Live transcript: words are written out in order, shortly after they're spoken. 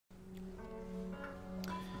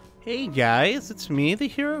Hey guys, it's me, the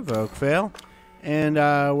hero of Oakvale, and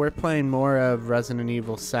we're playing more of Resident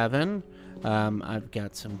Evil 7. I've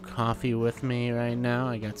got some coffee with me right now,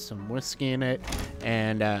 I got some whiskey in it,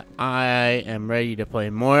 and I am ready to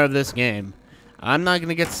play more of this game. I'm not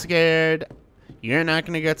gonna get scared, you're not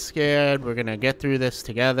gonna get scared, we're gonna get through this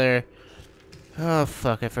together. Oh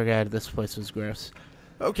fuck, I forgot this place was gross.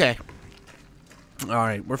 Okay.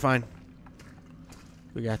 Alright, we're fine.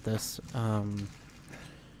 We got this.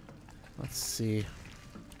 Let's see.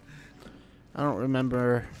 I don't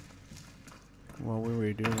remember what we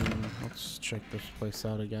were doing. Let's check this place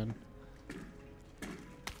out again.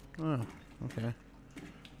 Oh, okay.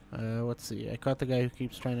 Let's see. I caught the guy who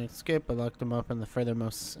keeps trying to escape. I locked him up in the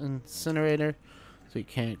furthermost incinerator, so he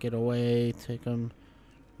can't get away. Take him.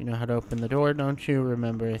 You know how to open the door, don't you?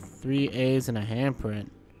 Remember, 3 A's and a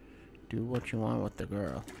handprint. Do what you want with the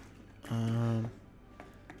girl. Let's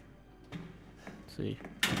see.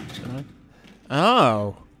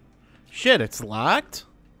 Oh. Shit, it's locked?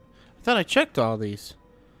 I thought I checked all these.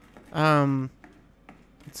 Let's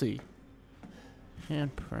see.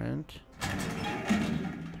 Handprint.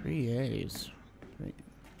 3 A's.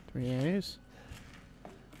 3 A's?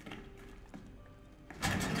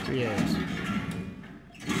 3 A's.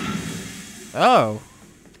 Oh.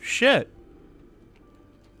 Shit.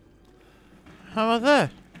 How about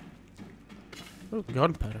that? Oh,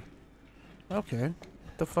 gunpowder. Okay.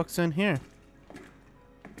 What the fuck's in here?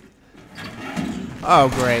 Oh,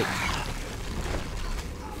 great.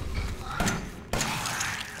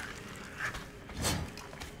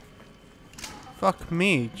 Fuck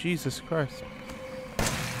me. Jesus Christ.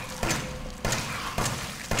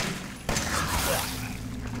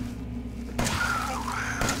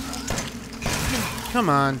 Come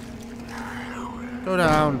on. Go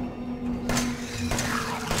down.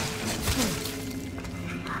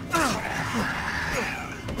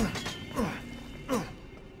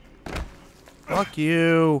 Fuck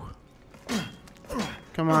you.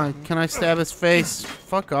 Come on, can I stab his face?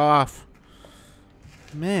 Fuck off.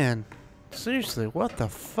 Man, seriously, what the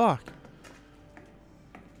fuck?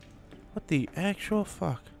 What the actual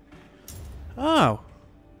fuck? Oh.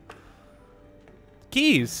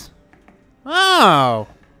 Keys. Oh.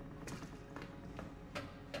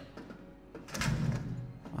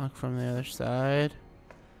 Lock from the other side.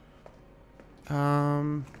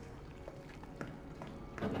 I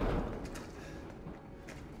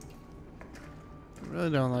really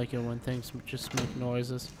don't like it when things just make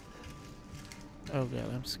noises. Oh god,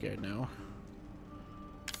 I'm scared now.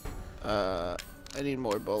 I need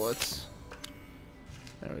more bullets.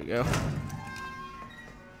 There we go.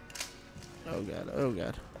 Oh god, oh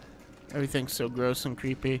god. Everything's so gross and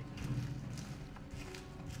creepy.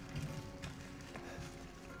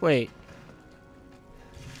 Wait.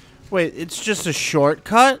 Wait, it's just a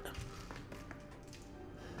shortcut?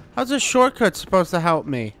 How's a shortcut supposed to help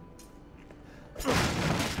me?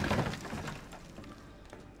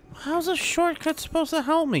 How's a shortcut supposed to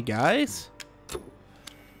help me, guys?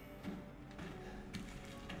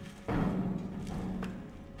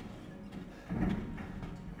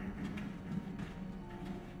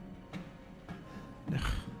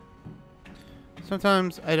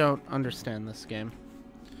 Sometimes I don't understand this game.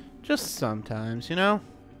 Just sometimes, you know?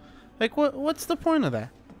 Like, what's the point of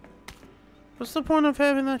that? What's the point of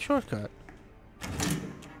having that shortcut?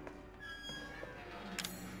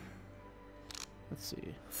 Let's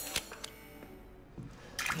see.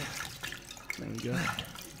 There we go.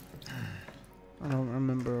 I don't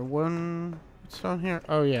remember one. What's down here?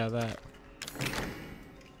 Oh yeah, that.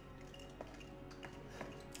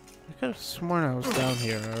 I could have sworn I was down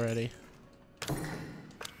here already.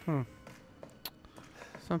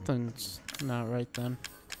 Something's not right then.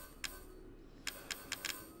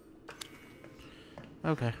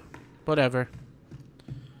 Okay. Whatever.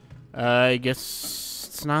 I guess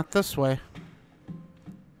it's not this way.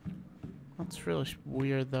 That's really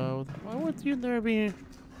weird, though. Why would there be... I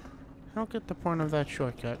don't get the point of that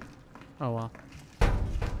shortcut. Oh, well.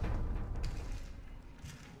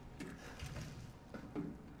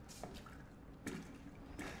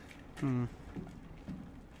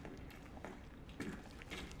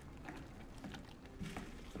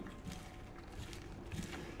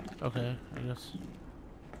 Okay, I guess.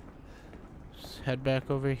 Just head back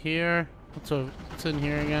over here. What's in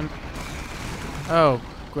here again? Oh,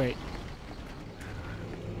 great.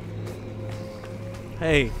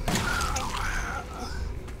 Hey.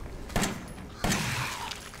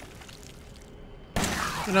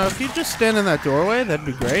 You know, if you just stand in that doorway, that'd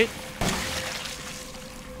be great.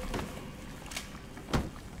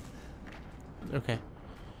 Okay.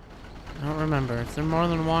 I don't remember. Is there more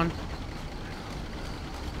than one?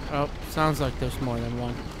 Oh, sounds like there's more than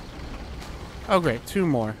one. Oh, great. 2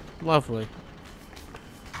 more. Lovely.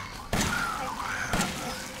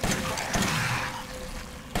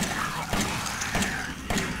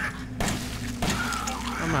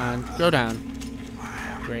 Come on. Go down.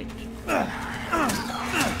 Great.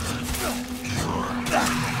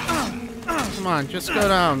 Come on. Just go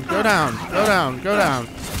down. Go down. Go down. Go down.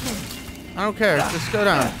 I don't care. Just go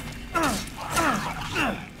down.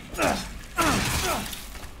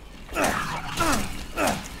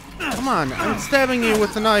 Come on, I'm stabbing you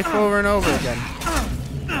with the knife over and over again.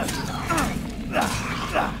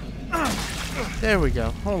 There we go.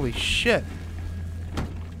 Holy shit.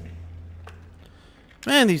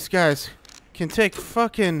 Man, these guys can take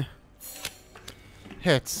fucking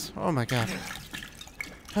hits. Oh my god.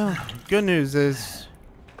 Oh, good news is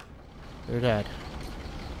they're dead.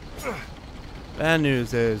 Bad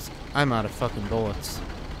news is I'm out of fucking bullets.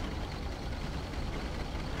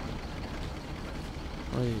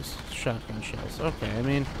 What are these? Shotgun shells. Okay, I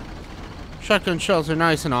mean, shotgun shells are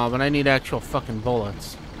nice and all, but I need actual fucking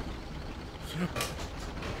bullets.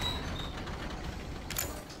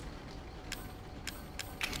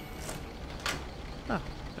 Oh,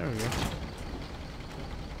 there we go.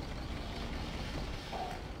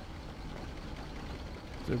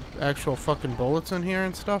 Is there actual fucking bullets in here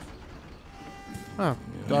and stuff? Oh,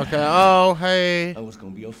 okay. Oh, hey. I was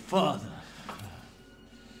gonna be your father.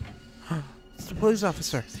 It's the police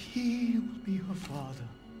officer. He will be your father.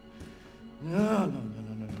 No.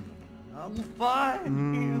 I will find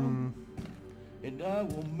him, and I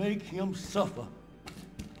will make him suffer.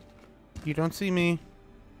 You don't see me.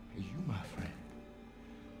 You, my friend,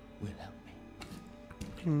 will help me.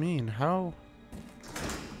 What do you mean? How?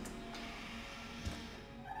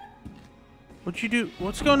 What'd you do?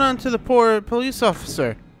 What's going on to the poor police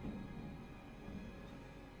officer?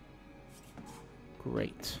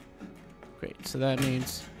 Great. Great. So that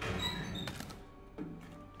means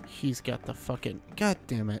he's got the fucking... God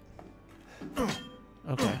damn it.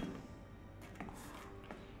 Okay.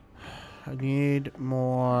 I need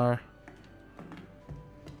more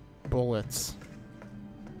bullets.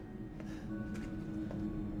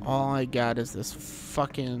 All I got is this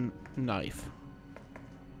fucking knife.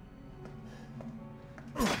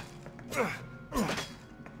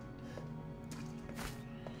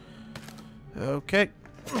 Okay.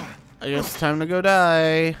 I guess it's time to go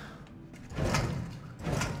die.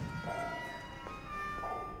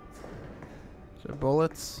 Is there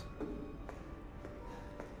bullets?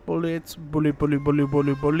 Bullets, bullets.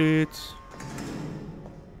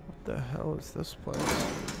 What the hell is this place?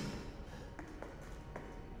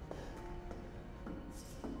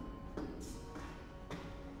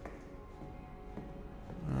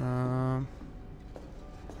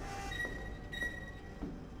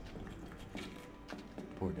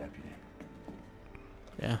 Poor deputy.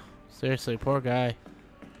 Yeah, seriously, poor guy.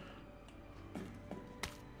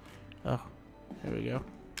 Oh, here we go.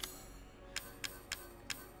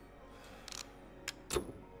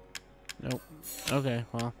 Nope. Okay,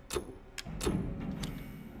 well.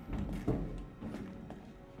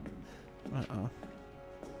 Uh-oh.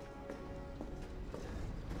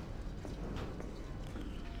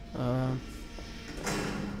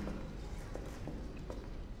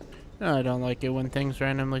 No, I don't like it when things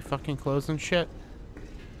randomly fucking close and shit.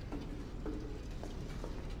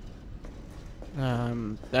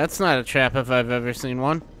 That's not a trap if I've ever seen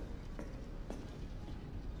one.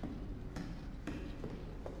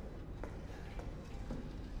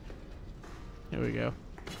 Here we go.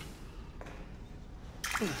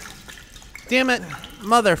 Damn it,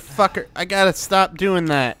 motherfucker. I gotta stop doing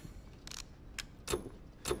that.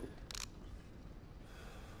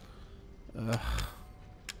 Ugh.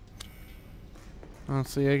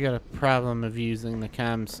 Honestly, I got a problem of using the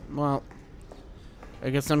chems. Well, I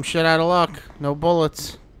guess I'm shit out of luck. No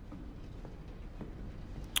bullets.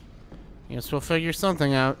 Guess we'll figure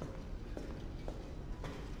something out.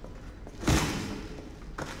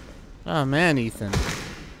 Oh man, Ethan.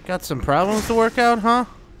 Got some problems to work out, huh?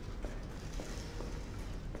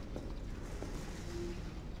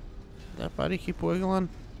 That body keep wiggling?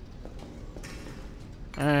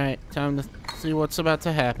 Alright, time to see what's about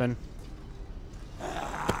to happen.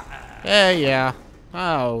 Yeah.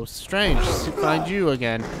 Oh, strange to find you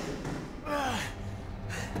again.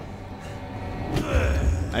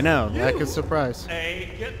 I know, lack of surprise.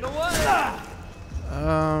 Hey, get in the way!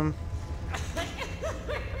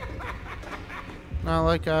 Not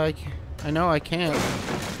like I know I can't.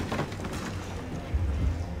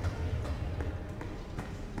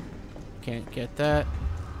 Can't get that.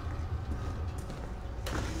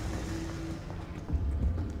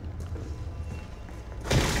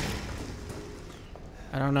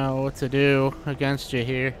 I don't know what to do against you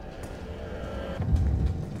here.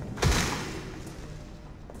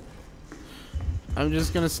 I'm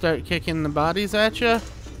just gonna start kicking the bodies at you.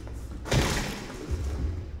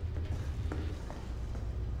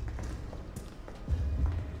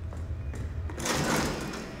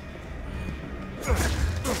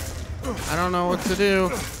 I don't know what to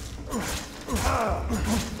do.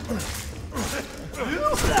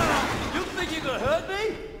 You think you can hurt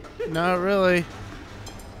me? Not really.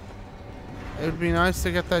 It would be nice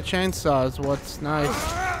to get that chainsaw is what's nice.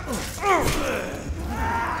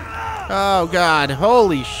 Oh god,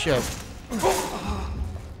 holy shit.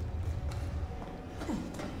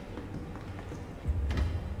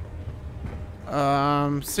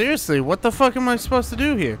 Seriously, what the fuck am I supposed to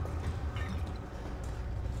do here?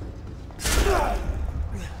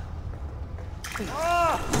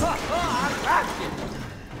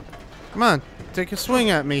 Come on, take a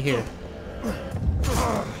swing at me here.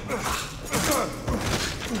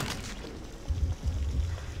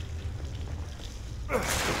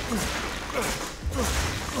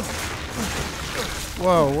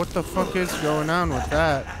 Whoa, what the fuck is going on with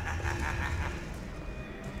that?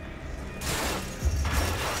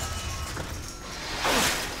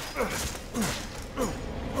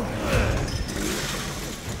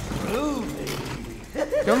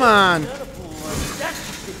 Come on.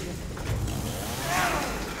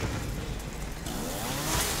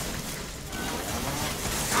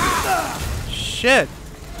 Shit.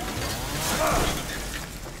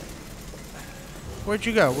 Where'd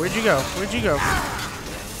you go? Where'd you go? Where'd you go?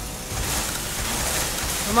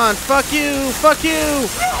 Come on, fuck you! Fuck you!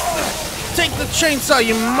 Take the chainsaw,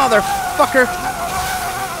 you motherfucker!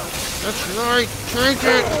 That's right, take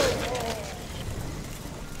it!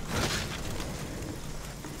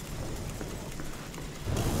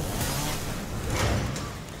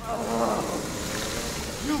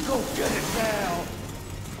 You go get it now.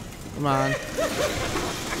 Come on.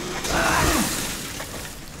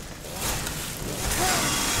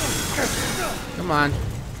 Come on.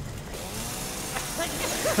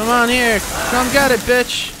 Come on here. Come get it,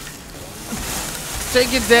 bitch.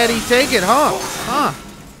 Take it, daddy. Take it, huh? Huh?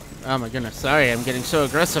 Oh my goodness. Sorry, I'm getting so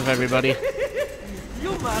aggressive, everybody.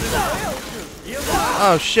 You might as well.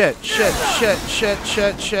 Oh shit, shit, shit, shit,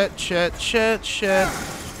 shit, shit, shit, shit, shit.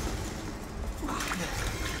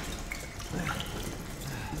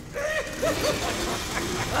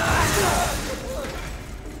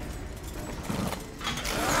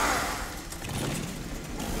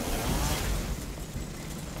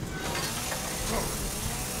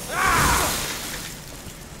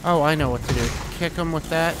 Oh, I know what to do. Kick him with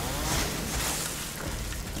that.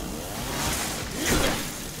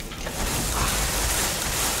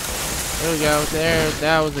 There we go. There,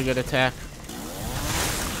 that was a good attack.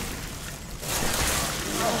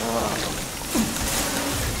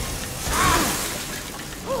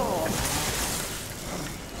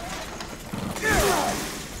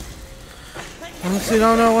 Honestly,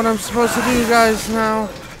 don't know what I'm supposed to do, guys, now.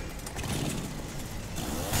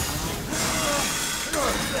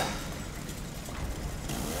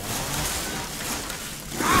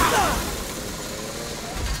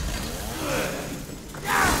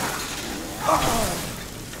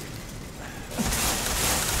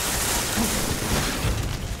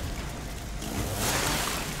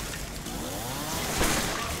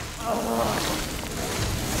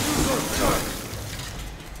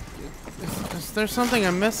 Is there something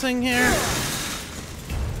I'm missing here?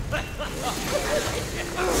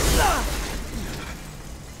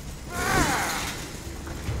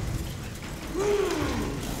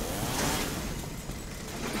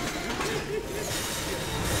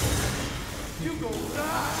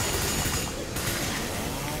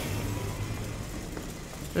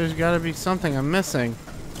 There's gotta be something I'm missing.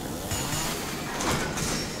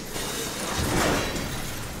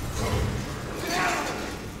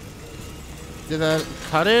 Did that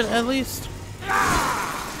cut it at least?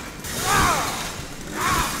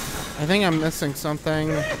 I think I'm missing something.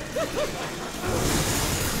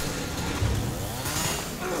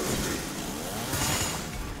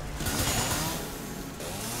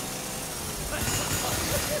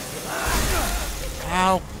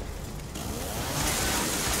 Ow.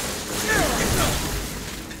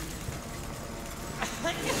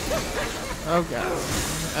 Oh god.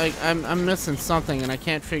 I'm missing something and I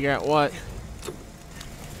can't figure out what.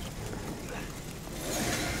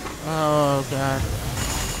 Oh god.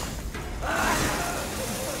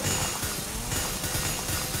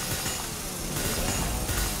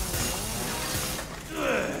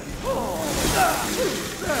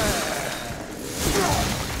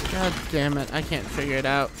 God damn it, I can't figure it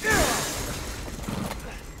out.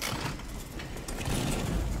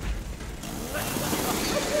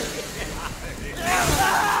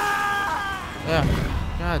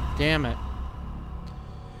 God damn it.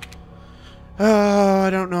 Oh, I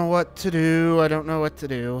don't know what to do. I don't know what to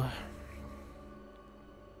do.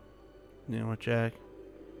 You know what, Jack?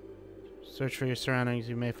 Search for your surroundings.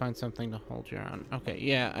 You may find something to hold your own. Okay,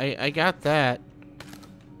 yeah, I got that.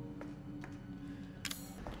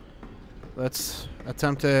 Let's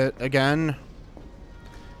attempt it again.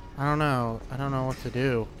 I don't know. I don't know what to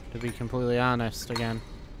do, to be completely honest, again.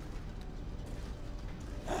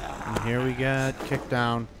 And here we get kicked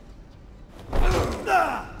down.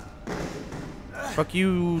 Fuck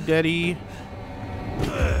you, Daddy.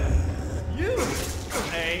 You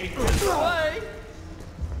stay away.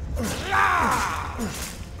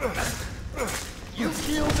 You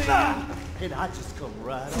kill me, and I just come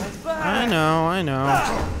right on back. I know, I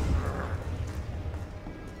know.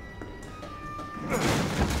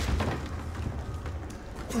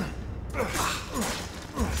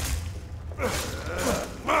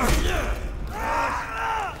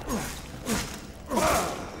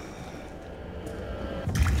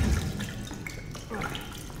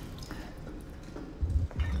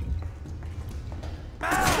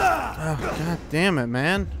 Oh, God damn it,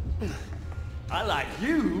 man. I like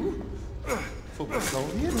you for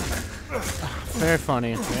Brazilian. Very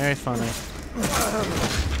funny, very funny.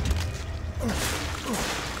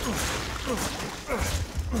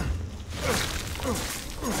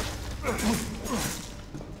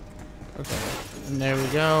 Okay, and there we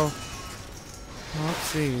go. Well, let's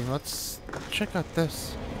see, let's check out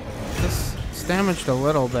this. It's damaged a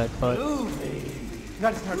little bit, but...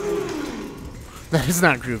 That's not groovy. That is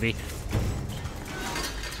not groovy.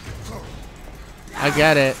 I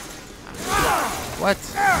get it. What?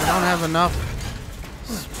 I don't have enough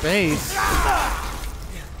space.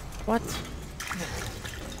 What?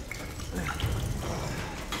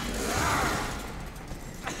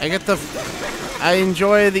 I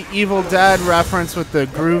enjoy the Evil Dead reference with the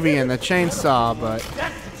groovy and the chainsaw, but...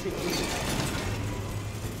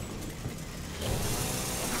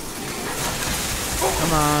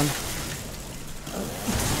 Come on.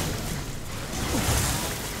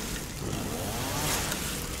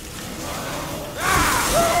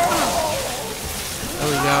 There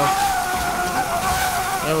we go.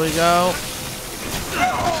 There we go.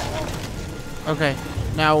 Okay,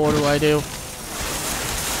 now what do I do?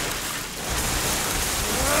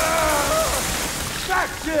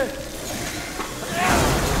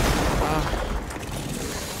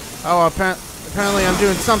 Oh, apparently I'm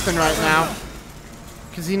doing something right now.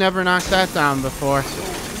 Because he never knocked that down before.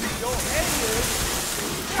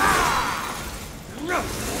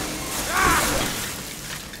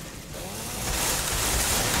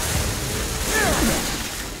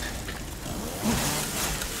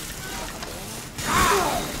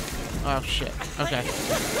 Oh, shit. Okay.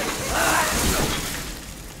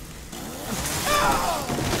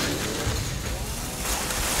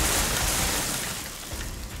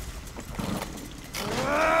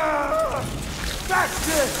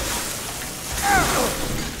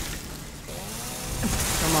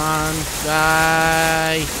 Come on,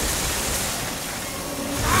 die.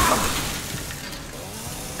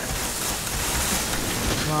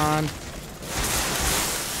 Come on.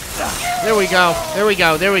 There we go. There we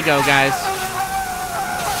go. There we go, guys.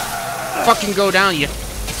 Fucking go down, you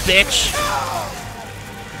bitch.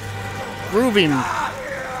 Groove him.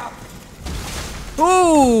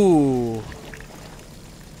 Ooh.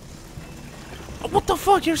 What the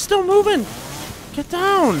fuck? You're still moving. Get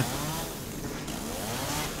down.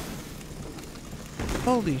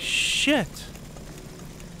 Holy shit.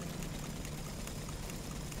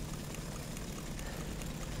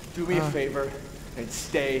 Do me a favor and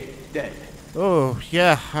stay dead. Oh,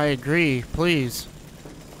 yeah, I agree. Please.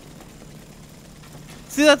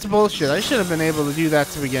 See, that's bullshit. I should have been able to do that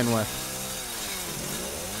to begin with.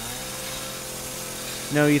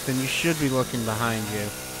 No, Ethan, you should be looking behind you.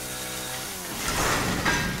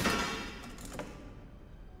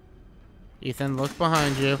 Ethan, look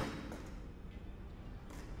behind you.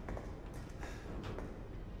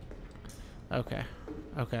 Okay.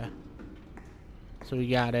 Okay. So we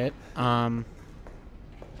got it.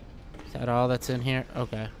 Is that all that's in here?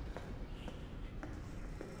 Okay.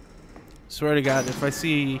 Swear to God, if I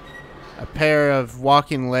see a pair of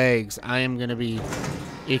walking legs, I am gonna be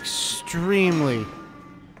extremely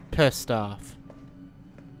pissed off.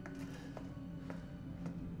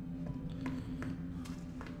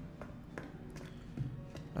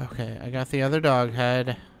 Okay, I got the other dog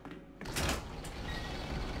head.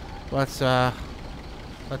 Let's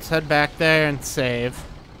head back there and save.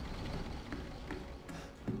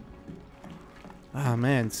 Oh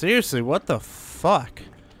man, seriously, what the fuck?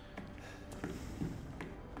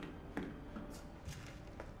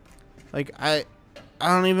 Like, I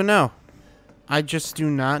don't even know. I just do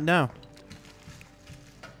not know.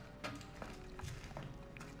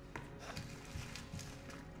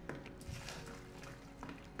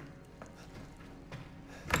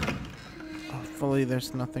 Hopefully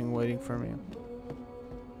there's nothing waiting for me.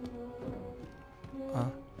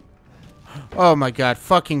 Oh my god,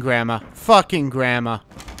 fucking grandma. Fucking grandma.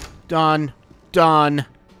 Done. Done.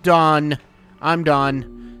 Done. I'm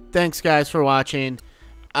done. Thanks guys for watching.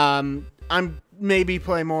 I'm maybe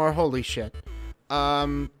play more. Holy shit.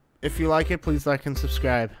 If you like it, please like and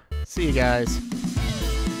subscribe. See you guys.